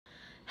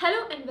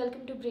Hello and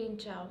welcome to Brain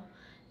Chow.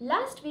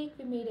 Last week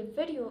we made a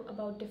video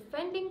about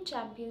defending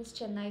champions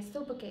Chennai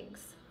Super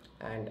Kings.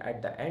 And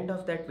at the end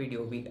of that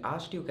video, we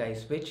asked you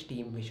guys which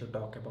team we should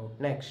talk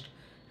about next.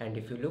 And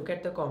if you look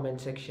at the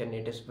comment section,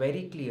 it is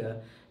very clear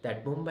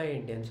that Mumbai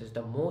Indians is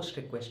the most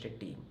requested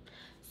team.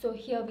 So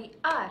here we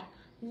are.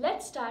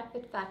 Let's start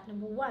with fact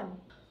number 1.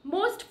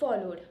 Most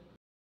followed.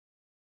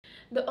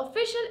 The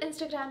official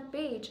Instagram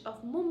page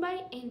of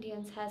Mumbai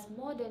Indians has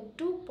more than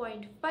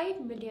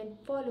 2.5 million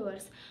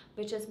followers,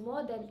 which is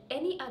more than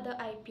any other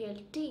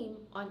IPL team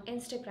on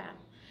Instagram.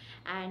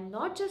 And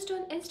not just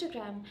on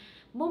Instagram,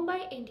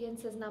 Mumbai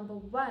Indians is number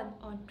 1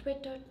 on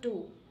Twitter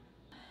too.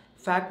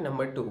 Fact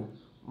number 2.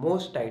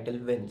 Most title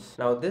wins.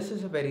 Now this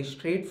is a very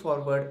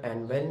straightforward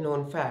and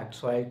well-known fact,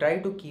 so I'll try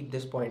to keep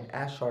this point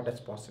as short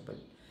as possible.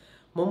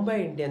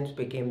 Mumbai Indians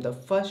became the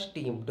first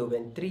team to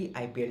win 3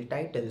 IPL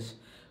titles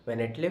when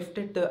it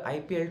lifted the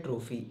IPL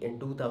trophy in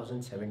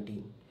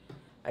 2017.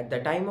 At the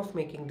time of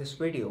making this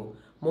video,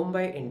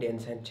 Mumbai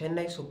Indians and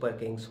Chennai Super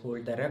Kings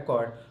hold the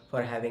record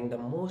for having the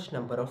most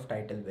number of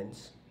title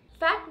wins.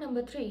 Fact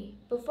number 3.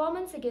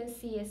 Performance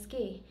against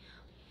CSK.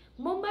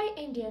 Mumbai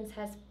Indians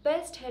has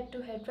best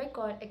head-to-head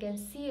record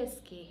against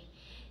CSK.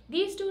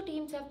 These two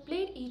teams have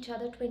played each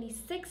other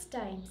 26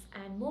 times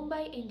and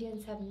Mumbai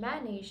Indians have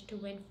managed to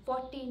win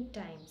 14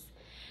 times.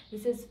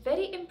 This is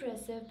very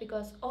impressive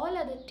because all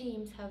other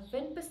teams have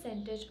win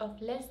percentage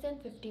of less than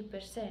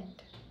 50%.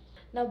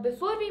 Now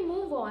before we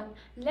move on,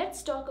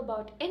 let's talk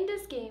about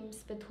Indus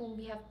Games with whom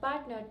we have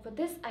partnered for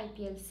this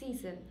IPL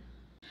season.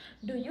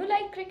 Do you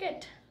like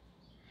cricket?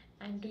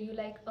 And do you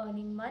like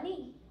earning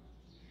money?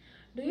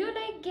 Do you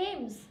like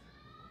games?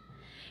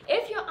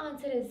 If your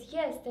answer is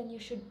yes, then you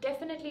should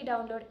definitely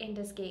download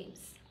Indus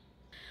Games.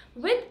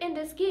 With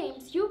Indus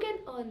Games, you can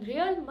earn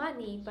real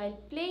money while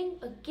playing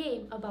a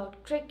game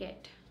about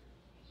cricket.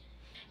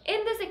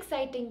 In this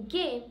exciting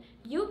game,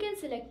 you can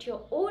select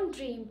your own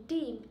dream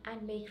team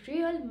and make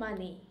real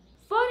money.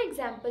 For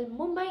example,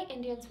 Mumbai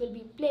Indians will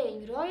be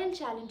playing Royal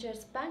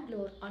Challengers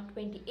Bangalore on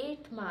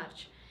 28th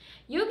March.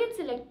 You can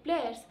select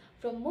players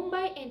from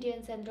Mumbai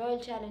Indians and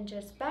Royal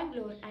Challengers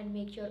Bangalore and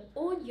make your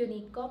own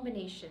unique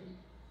combination.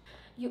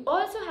 You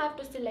also have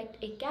to select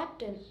a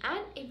captain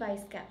and a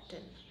vice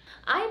captain.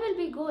 I will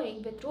be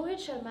going with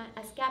Rohit Sharma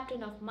as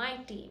captain of my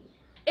team.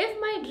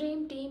 If my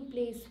dream team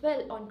plays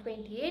well on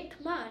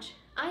 28th March,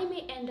 I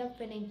may end up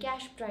winning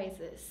cash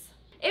prizes.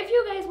 If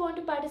you guys want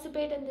to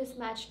participate in this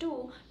match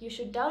too, you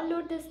should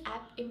download this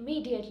app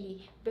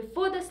immediately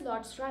before the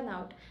slots run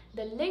out.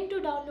 The link to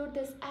download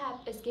this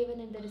app is given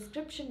in the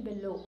description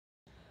below.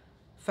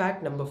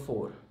 Fact number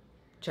 4.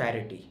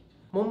 Charity.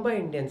 Mumbai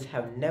Indians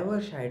have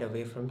never shied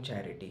away from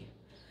charity.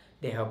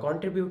 They have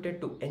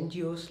contributed to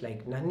NGOs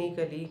like Nanhi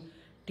Kali,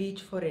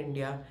 Teach for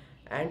India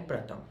and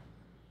Pratham.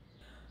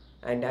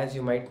 And as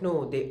you might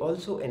know, they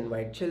also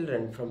invite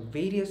children from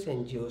various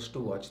NGOs to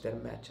watch their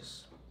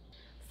matches.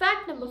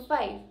 Fact number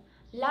 5.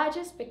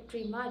 Largest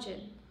victory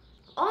margin.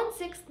 On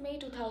 6th May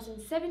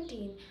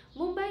 2017,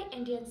 Mumbai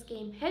Indians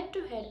came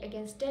head-to-head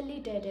against Delhi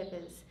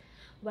Daredevils.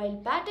 While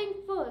batting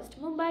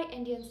first, Mumbai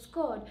Indians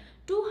scored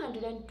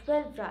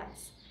 212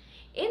 runs.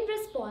 In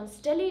response,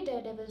 Delhi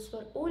Daredevils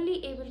were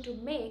only able to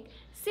make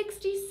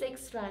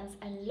 66 runs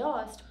and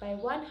lost by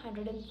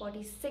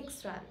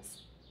 146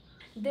 runs.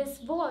 This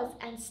was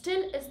and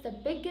still is the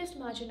biggest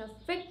margin of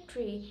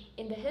victory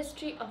in the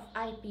history of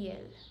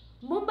IPL.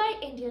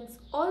 Mumbai Indians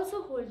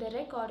also hold the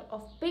record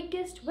of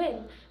biggest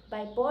win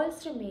by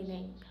balls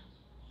remaining.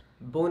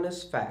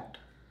 Bonus fact.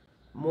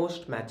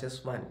 Most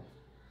matches won.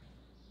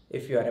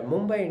 If you are a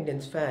Mumbai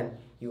Indians fan,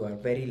 you are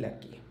very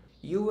lucky.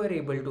 You were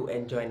able to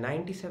enjoy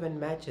 97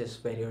 matches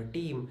where your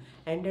team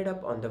ended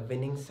up on the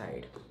winning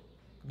side.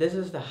 This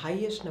is the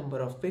highest number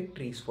of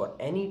victories for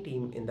any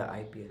team in the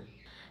IPL.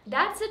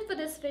 That's it for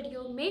this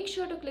video. Make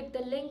sure to click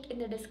the link in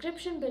the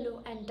description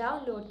below and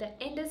download the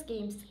Indus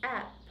Games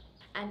app.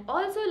 And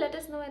also let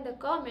us know in the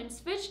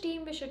comments which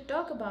team we should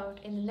talk about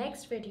in the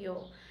next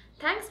video.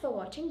 Thanks for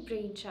watching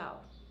Brain Chow.